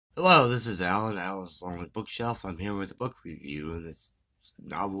Hello, this is Alan, Alice Lonely Bookshelf. I'm here with a book review in this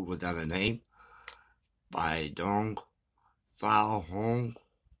novel without a name by Dong Phao Hong.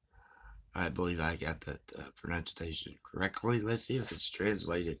 I believe I got that pronunciation correctly. Let's see if it's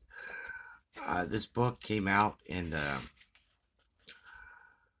translated. This book came out in,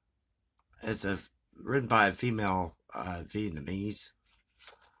 it's written by a female Vietnamese,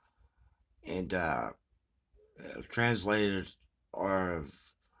 and translated are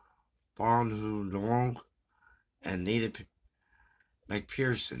Bon Hu Long and Nita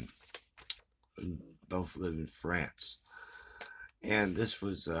McPherson, both live in France. And this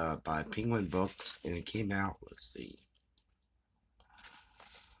was by Penguin Books, and it came out, let's see,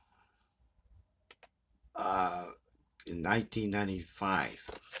 uh, in 1995.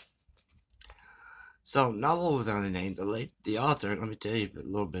 So, novel without a name. The author, let me tell you a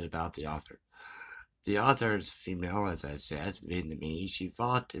little bit about the author. The author is female, as I said, Vietnamese. She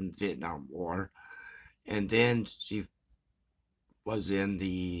fought in the Vietnam War, and then she was in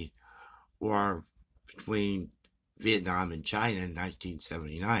the war between Vietnam and China in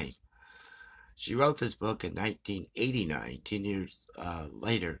 1979. She wrote this book in 1989, 10 years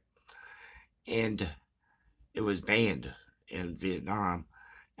later, and it was banned in Vietnam,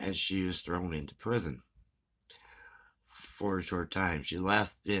 and she was thrown into prison for a short time. She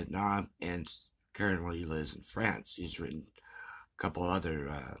left Vietnam and currently lives in France. She's written a couple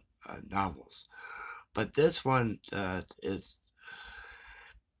other novels, but this one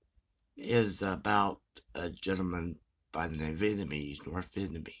is about a gentleman by the name of Vietnamese, North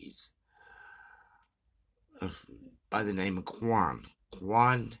Vietnamese, uh, by the name of Quan.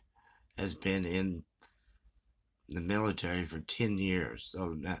 Quan has been in the military for 10 years.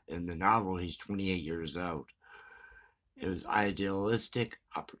 So in the novel, he's 28 years old. It was idealistic,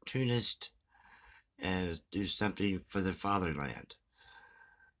 opportunist, and do something for the fatherland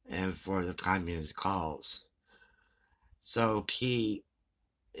and for the communist cause. So he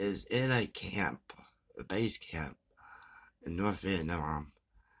is in a camp, a base camp in North Vietnam,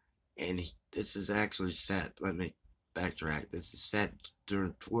 and this is actually set. Let me backtrack. This is set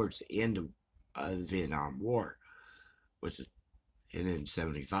towards the end of the Vietnam War, which ended in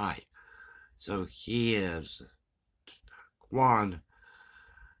 '75. So Quan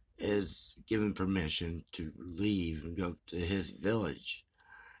is given permission to leave and go to his village,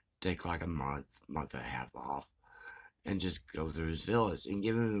 take like a month and a half off, and just go through his village and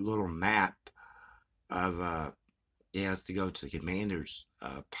give him a little map of he has to go to the commander's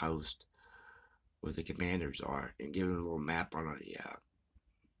post where the commanders are and give him a little map on a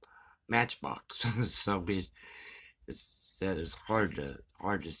matchbox. So it's said it's hard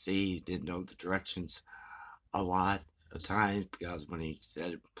to see. He didn't know the directions a lot of times because when he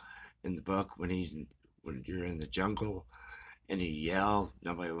said in the book when you're in the jungle and you yell,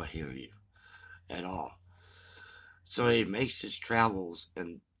 nobody will hear you at all. So he makes his travels,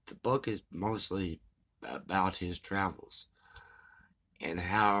 and the book is mostly about his travels and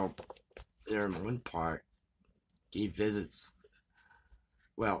how there in one part he visits.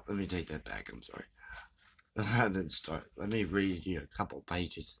 Well, let me take that back. I'm sorry. I didn't start. Let me read you a couple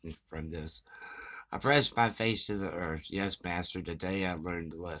pages from this. I pressed my face to the earth. Yes, master, today I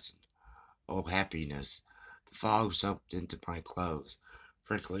learned the lesson. Oh, happiness. The fog soaked into my clothes.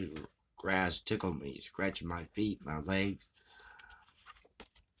 Prickly grass tickled me, scratching my feet, my legs.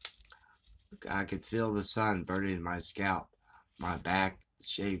 I could feel the sun burning my scalp, my back, the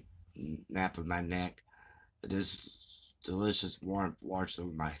shaved nape of my neck. This delicious warmth washed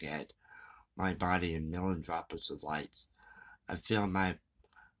over my head, my body in million droplets of lights. I feel my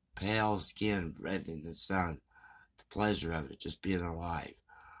pale skin red in the sun, the pleasure of it, just being alive.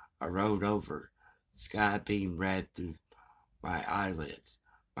 I rode over, the sky beamed red through my eyelids,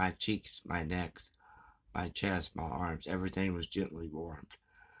 my cheeks, my necks, my chest, my arms. Everything was gently warmed.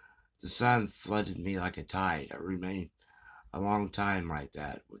 The sun flooded me like a tide. I remained a long time like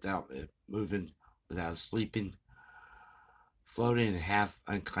that, without moving, without sleeping, floating in half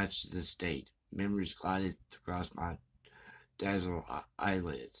unconscious state. Memories glided across my dazzled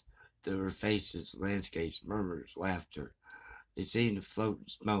eyelids. There were faces, landscapes, murmurs, laughter. They seemed to float in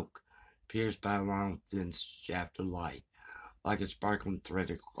smoke, pierced by a long, thin shaft of light, like a sparkling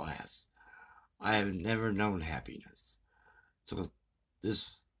thread of glass. I have never known happiness. So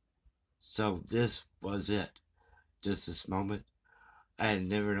this, so this was it. Just this moment. I had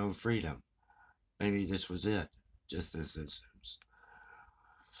never known freedom. Maybe this was it. Just this instance.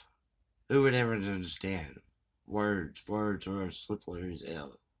 Who would ever understand? Words are as slippery as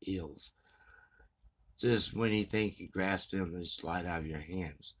eels. Just when you think you grasp them, they slide out of your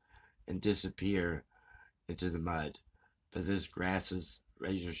hands and disappear into the mud. But this grasses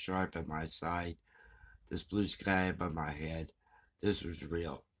razor sharp at my side, this blue sky above my head. This was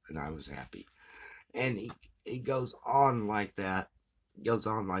real, and I was happy. And he goes on like that,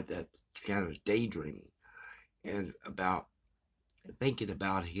 kind of daydreaming and about thinking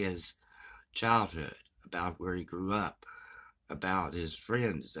about his childhood, about where he grew up, about his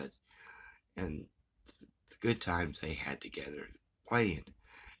friends and the good times they had together, playing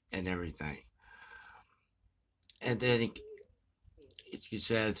and everything. And then he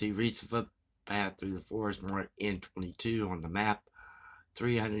says he reached the footpath through the forest marked N22 on the map.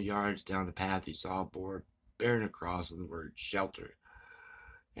 300 yards down the path, he saw a board bearing a cross and the word shelter.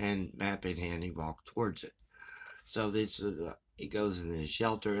 And map in hand, he walked towards it. So he goes into the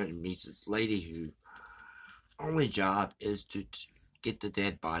shelter and meets this lady whose only job is to get the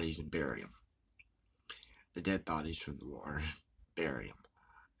dead bodies and bury them. The dead bodies from the war, bury them.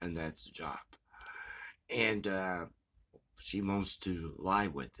 And that's the job. And she wants to lie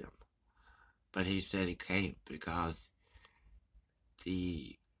with him. But he said he can't because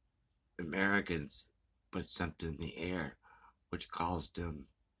the Americans put something in the air which caused them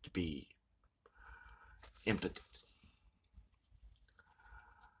to be impotent.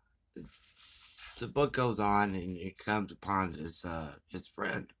 The book goes on and it comes upon his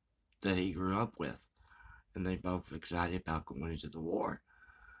friend that he grew up with. And they both were excited about going into the war.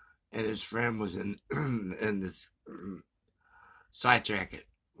 And his friend was in in this side jacket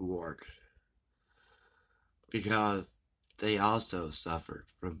ward because they also suffered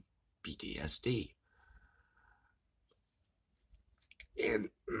from PTSD. And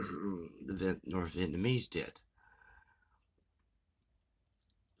the North Vietnamese did.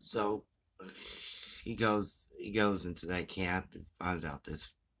 So he goes into that camp and finds out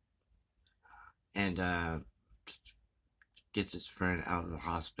this and gets his friend out of the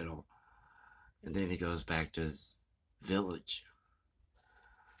hospital, and then he goes back to his village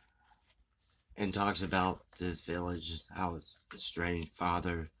and talks about this village, how his estranged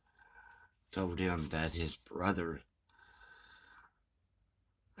father told him that his brother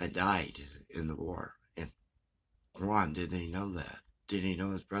had died in the war. And Juan didn't he know that? Didn't he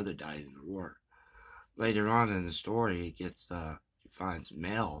know his brother died in the war? Later on in the story, he finds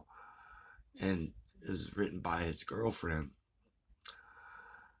mail, and it was written by his girlfriend,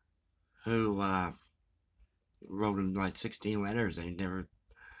 who wrote him like 16 letters. They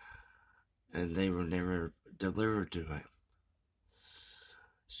were never delivered to him.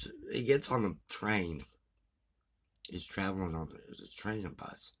 So he gets on a train. He's traveling on it was a train, a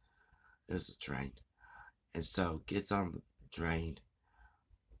bus. It was a train, and so gets on the train,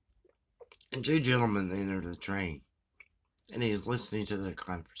 and two gentlemen enter the train, and he's listening to their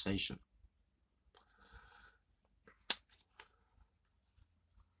conversation.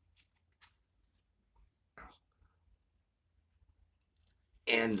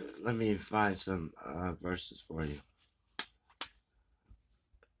 And let me find some verses for you.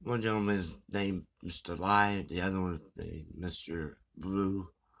 One gentleman is named Mr. Lai, the other one is named Mr. Boo,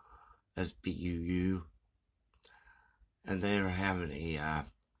 that's B-U-U. And they are having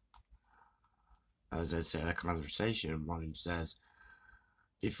as I said, a conversation. One of them says,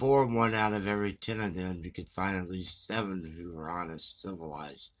 before 1 out of every 10 of them, you could find at least 7 who were honest,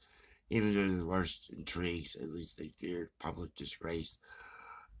 civilized. Even through the worst intrigues, at least they feared public disgrace.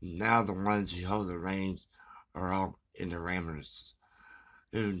 Now the ones who hold the reins are all ignoramuses,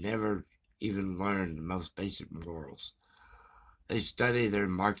 who never even learned the most basic morals. They study their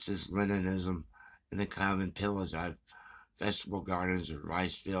Marxist Leninism and the common pillage of vegetable gardens or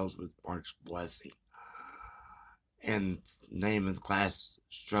rice fields with Marx's blessing. And in the name of the class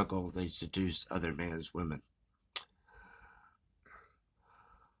struggle, they seduce other men's women.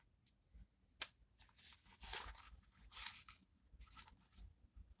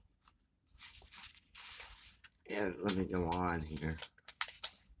 And let me go on here.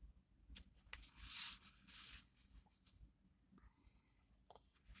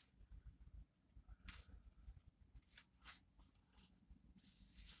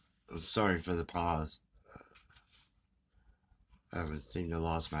 I'm sorry for the pause. I haven't seemed to have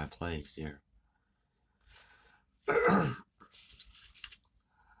lost my place here.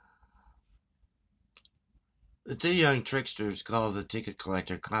 The two young tricksters call the ticket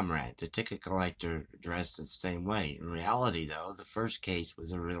collector comrade. The ticket collector dressed the same way. In reality, though, the first case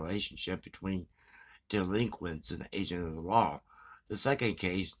was a relationship between delinquents and the agent of the law. The second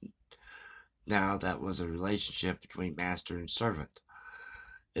case, now, that was a relationship between master and servant.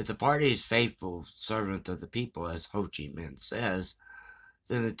 If the party is faithful servant of the people, as Ho Chi Minh says,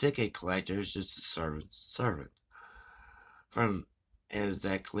 then the ticket collector is just a servant's servant. Is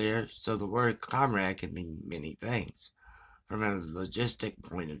that clear? So the word comrade can mean many things. From a logistic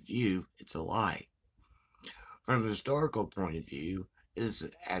point of view, it's a lie. From a historical point of view, it's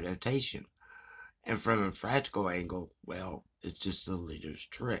adaptation. And from a practical angle, well, it's just the leader's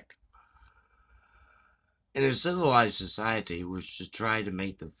trick. In a civilized society, we should try to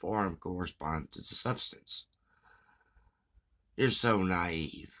make the form correspond to the substance. You're so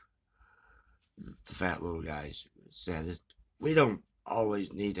naive, the fat little guy said it. We don't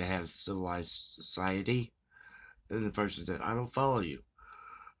always need to have civilized society. And the person said, I don't follow you.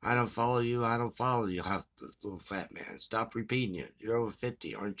 I don't follow you. I don't follow you. Have the little fat man. Stop repeating it. You're over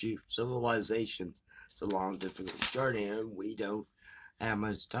 50, aren't you? Civilization is a long, difficult journey, and we don't have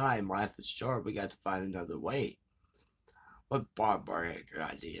much time. Life is short. We got to find another way. What barbaric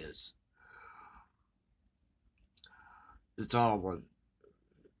ideas. The tall one,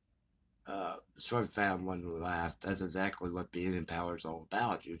 short fat one laughed. That's exactly what being in power is all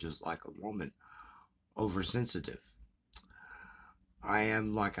about. You're just like a woman, oversensitive. I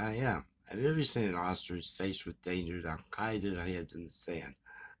am like I am. Have you ever seen an ostrich faced with danger that hide their heads in the sand?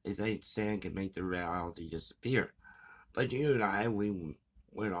 They think sand can make their reality disappear. But you and I, we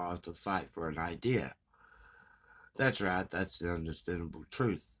went off to fight for an idea. That's right, that's the understandable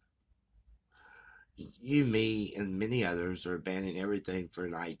truth. You, me, and many others are abandoning everything for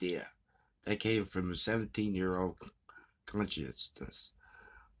an idea that came from a 17-year-old consciousness.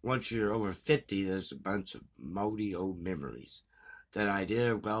 Once you're over 50, there's a bunch of moldy old memories. That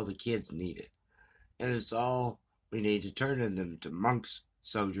idea, well, the kids need it. And it's all we need to turn them into monks,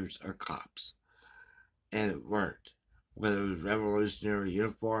 soldiers, or cops. And it worked. Whether it was revolutionary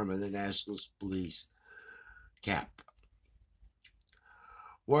uniform or the nationalist police cap.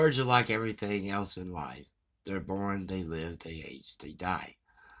 Words are like everything else in life. They're born, they live, they age, they die.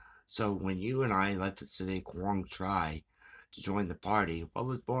 So when you and I let the city of Quang try to join the party, what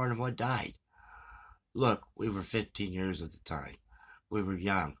was born and what died? Look, we were 15 years at the time. We were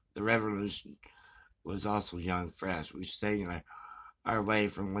young. The revolution was also young, fresh. We sang our way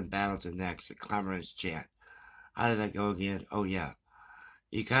from one battle to the next, the clamorous chant. How did that go again? Oh, yeah.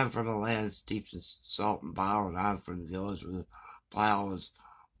 You come from a land steeped in salt and bile, and I'm from the village where the plow was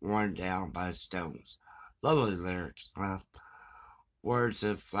worn down by stones. Lovely lyrics, huh? Words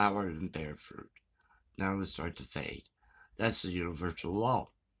have flowered and bear fruit. Now they start to fade. That's the universal law.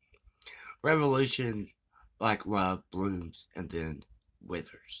 Revolution, like love, blooms and then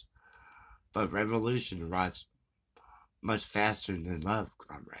withers. But revolution rots much faster than love,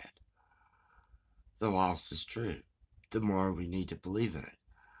 comrade. The loss is true. The more we need to believe in it.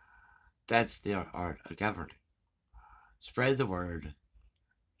 That's the art of governing. Spread the word.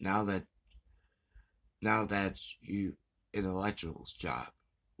 Now that's you intellectual's job.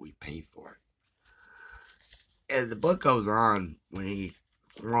 We pay for it. And the book goes on when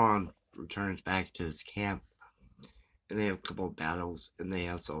Ron returns back to his camp, and they have a couple of battles, and he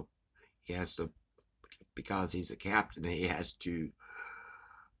has to, because he's a captain, he has to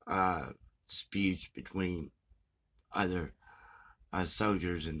dispute between other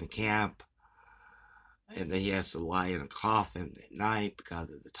soldiers in the camp, and then he has to lie in a coffin at night because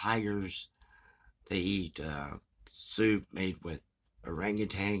of the tigers. They eat soup made with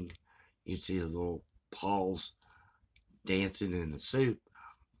orangutan. You see the little paws dancing in the soup.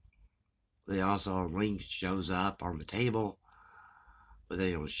 They also, Link shows up on the table, but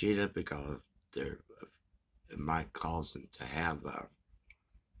they don't shoot it because it might cause them to have,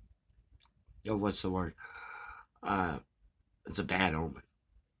 what's the word? It's a bad omen.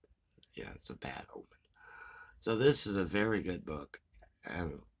 Yeah, it's a bad omen. So this is a very good book. I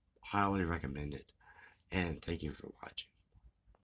highly recommend it. And thank you for watching.